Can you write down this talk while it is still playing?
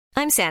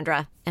I'm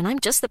Sandra, and I'm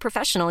just the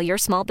professional your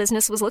small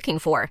business was looking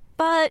for.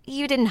 But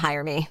you didn't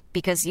hire me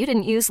because you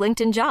didn't use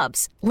LinkedIn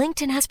Jobs.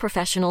 LinkedIn has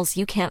professionals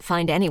you can't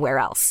find anywhere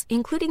else,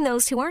 including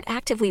those who aren't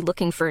actively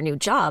looking for a new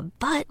job,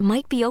 but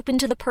might be open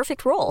to the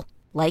perfect role,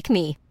 like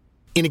me.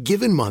 In a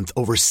given month,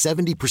 over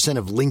 70%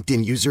 of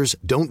LinkedIn users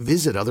don't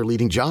visit other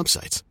leading job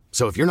sites.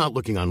 So if you're not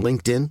looking on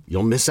LinkedIn,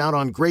 you'll miss out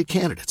on great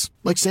candidates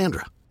like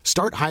Sandra.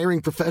 Start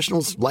hiring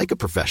professionals like a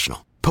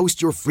professional.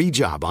 Post your free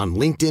job on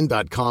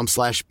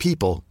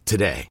linkedin.com/people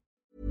today.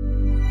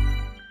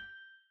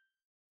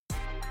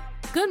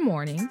 Good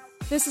morning.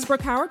 This is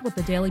Brooke Howard with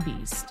the Daily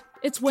Beast.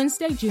 It's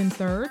Wednesday, June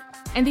 3rd,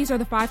 and these are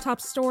the 5 top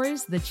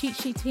stories the Cheat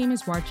Sheet team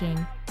is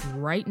watching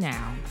right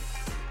now.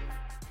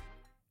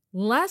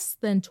 Less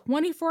than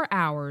 24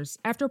 hours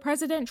after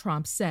President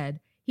Trump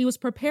said he was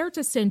prepared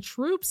to send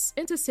troops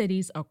into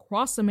cities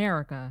across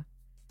America,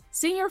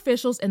 senior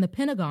officials in the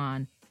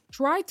Pentagon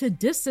tried to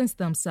distance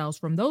themselves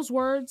from those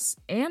words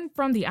and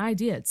from the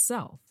idea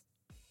itself.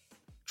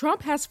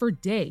 Trump has for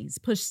days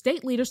pushed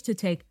state leaders to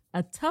take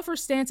a tougher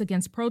stance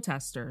against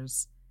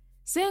protesters,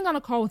 saying on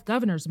a call with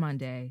governors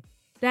Monday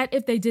that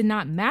if they did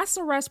not mass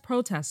arrest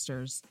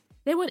protesters,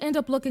 they would end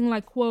up looking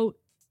like, quote,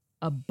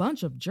 a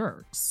bunch of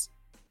jerks.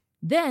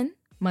 Then,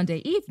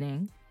 Monday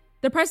evening,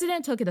 the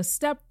president took it a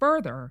step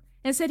further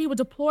and said he would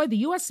deploy the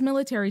U.S.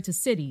 military to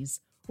cities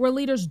where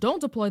leaders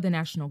don't deploy the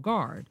National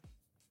Guard.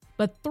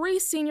 But 3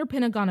 senior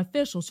Pentagon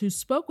officials who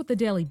spoke with the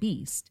Daily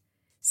Beast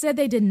said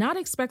they did not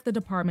expect the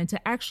department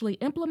to actually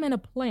implement a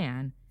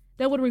plan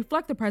that would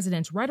reflect the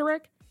president's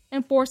rhetoric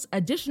and force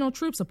additional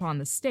troops upon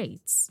the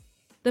states.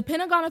 The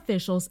Pentagon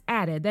officials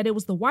added that it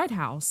was the White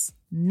House,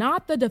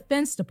 not the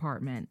Defense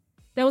Department,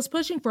 that was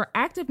pushing for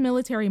active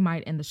military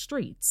might in the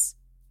streets.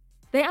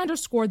 They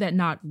underscored that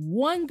not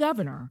one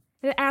governor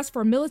had asked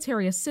for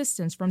military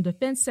assistance from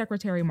Defense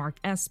Secretary Mark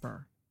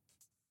Esper.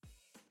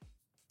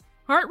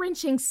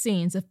 Heart-wrenching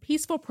scenes of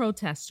peaceful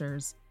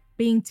protesters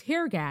being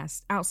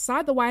tear-gassed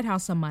outside the White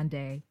House on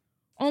Monday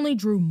only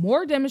drew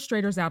more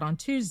demonstrators out on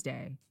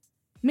Tuesday,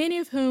 many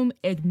of whom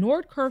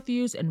ignored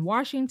curfews in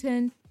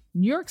Washington,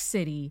 New York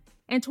City,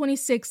 and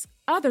 26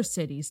 other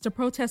cities to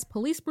protest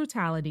police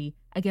brutality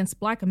against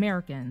Black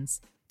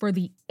Americans for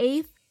the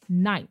 8th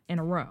night in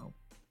a row.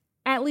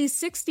 At least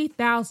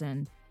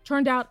 60,000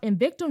 turned out in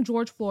victim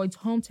George Floyd's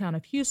hometown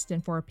of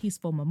Houston for a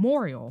peaceful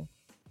memorial,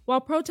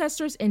 while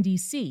protesters in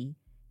D.C.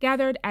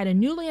 gathered at a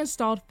newly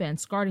installed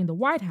fence guarding the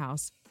White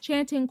House,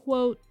 chanting,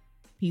 quote,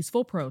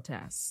 peaceful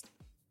protest.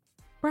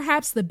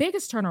 Perhaps the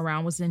biggest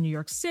turnaround was in New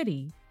York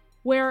City,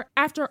 where,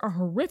 after a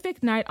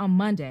horrific night on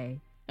Monday,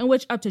 in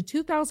which up to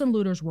 2,000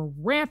 looters were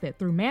rampant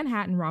through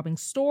Manhattan robbing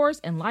stores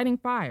and lighting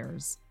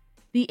fires,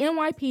 the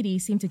NYPD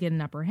seemed to get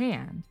an upper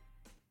hand.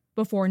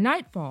 Before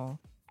nightfall,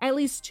 at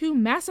least 2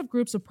 massive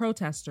groups of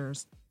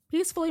protesters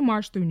peacefully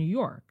marched through New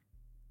York.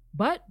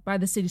 But by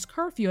the city's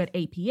curfew at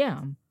 8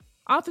 p.m.,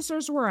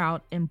 officers were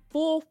out in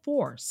full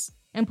force,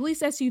 and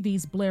police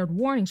SUVs blared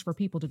warnings for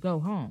people to go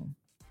home.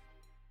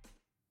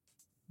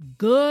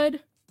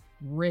 Good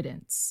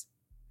riddance.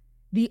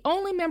 The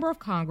only member of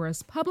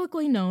Congress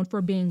publicly known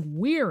for being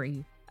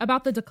weary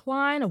about the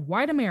decline of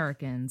white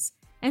Americans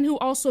and who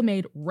also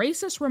made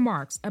racist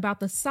remarks about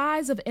the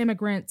size of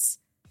immigrants'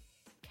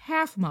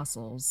 calf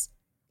muscles,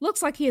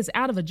 looks like he is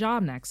out of a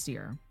job next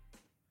year.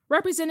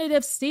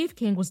 Representative Steve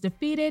King was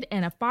defeated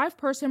in a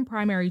 5-person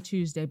primary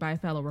Tuesday by a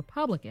fellow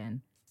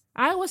Republican,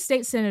 Iowa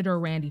State Senator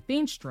Randy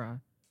Feenstra,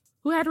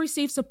 who had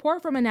received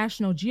support from a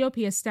national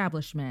GOP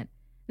establishment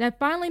that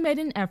finally made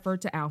an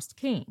effort to oust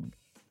King.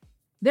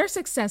 Their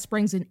success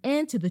brings an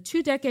end to the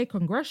 2-decade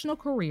congressional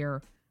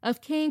career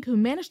of King, who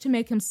managed to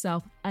make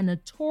himself a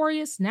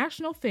notorious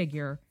national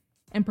figure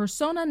and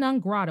persona non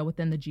grata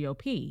within the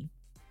GOP.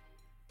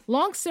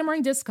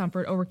 Long-simmering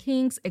discomfort over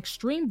King's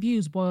extreme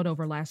views boiled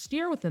over last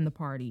year within the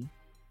party,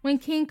 when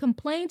King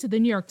complained to the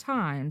New York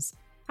Times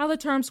how the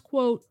terms,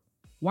 quote,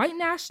 white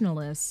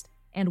nationalist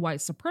and white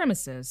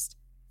supremacist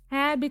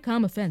had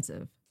become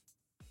offensive.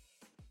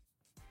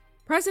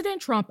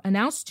 President Trump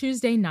announced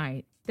Tuesday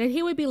night that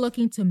he would be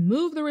looking to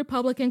move the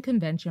Republican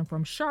convention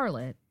from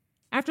Charlotte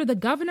after the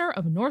governor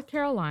of North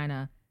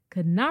Carolina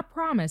could not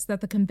promise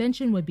that the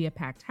convention would be a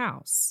packed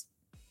house.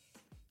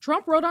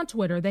 Trump wrote on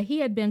Twitter that he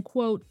had been,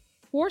 quote,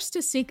 forced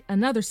to seek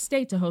another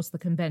state to host the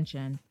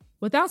convention,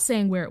 without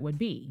saying where it would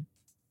be.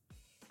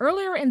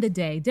 Earlier in the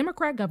day,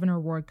 Democrat Governor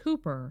Roy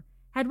Cooper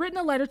had written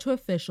a letter to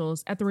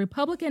officials at the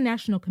Republican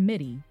National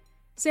Committee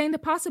saying the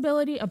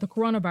possibility of the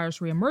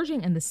coronavirus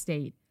reemerging in the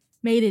state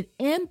made it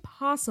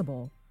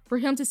impossible for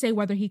him to say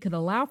whether he could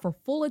allow for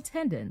full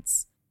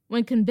attendance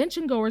when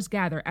convention goers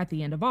gather at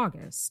the end of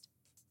August.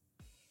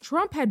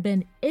 Trump had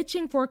been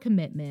itching for a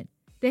commitment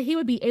that he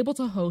would be able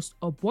to host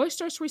a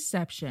boisterous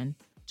reception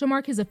to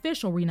mark his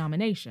official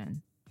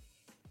renomination.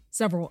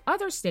 Several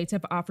other states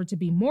have offered to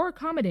be more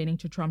accommodating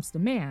to Trump's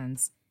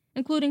demands,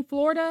 including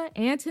Florida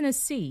and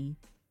Tennessee,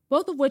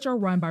 both of which are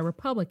run by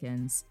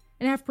Republicans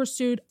and have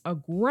pursued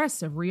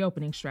aggressive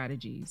reopening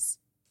strategies.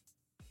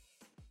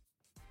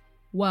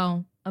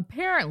 Well,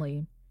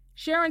 apparently,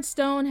 Sharon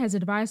Stone has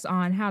advice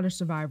on how to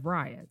survive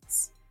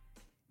riots.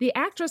 The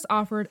actress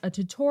offered a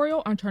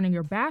tutorial on turning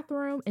your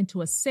bathroom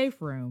into a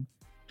safe room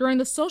during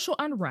the social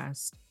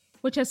unrest,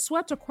 which has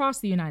swept across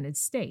the United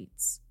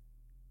States.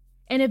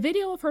 In a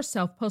video of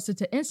herself posted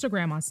to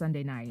Instagram on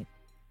Sunday night,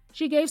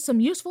 she gave some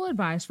useful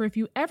advice for if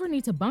you ever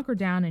need to bunker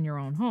down in your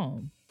own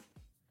home.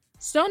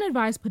 Stone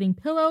advised putting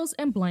pillows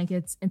and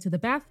blankets into the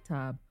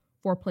bathtub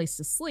for a place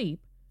to sleep,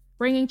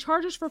 bringing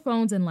chargers for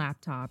phones and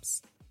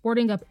laptops,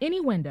 boarding up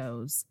any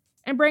windows,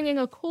 and bringing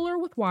a cooler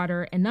with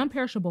water and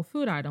non-perishable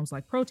food items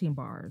like protein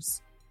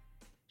bars.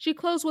 She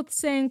closed with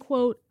saying,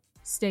 quote,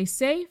 "Stay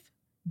safe,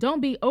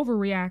 don't be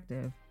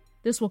overreactive.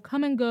 This will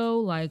come and go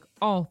like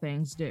all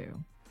things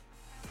do."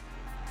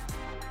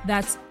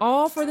 That's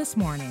all for this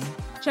morning.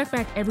 Check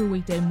back every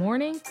weekday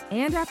morning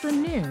and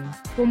afternoon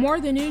for more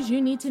of the news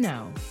you need to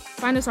know.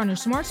 Find us on your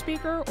smart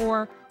speaker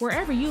or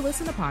wherever you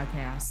listen to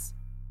podcasts.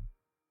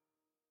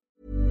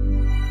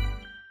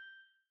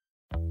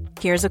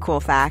 Here's a cool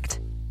fact.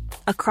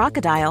 A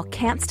crocodile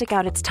can't stick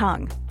out its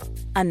tongue.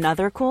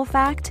 Another cool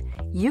fact,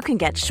 you can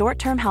get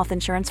short-term health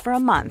insurance for a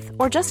month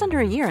or just under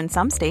a year in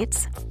some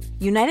states.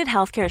 United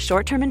Healthcare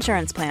short-term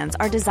insurance plans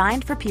are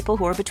designed for people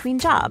who are between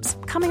jobs,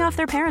 coming off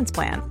their parents'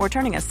 plan, or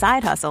turning a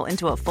side hustle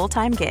into a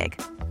full-time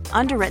gig.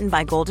 Underwritten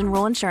by Golden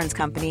Rule Insurance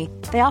Company,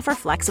 they offer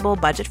flexible,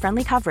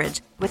 budget-friendly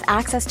coverage with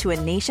access to a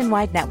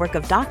nationwide network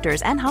of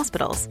doctors and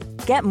hospitals.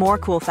 Get more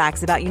cool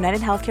facts about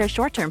United Healthcare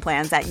short-term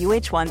plans at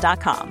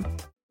uh1.com.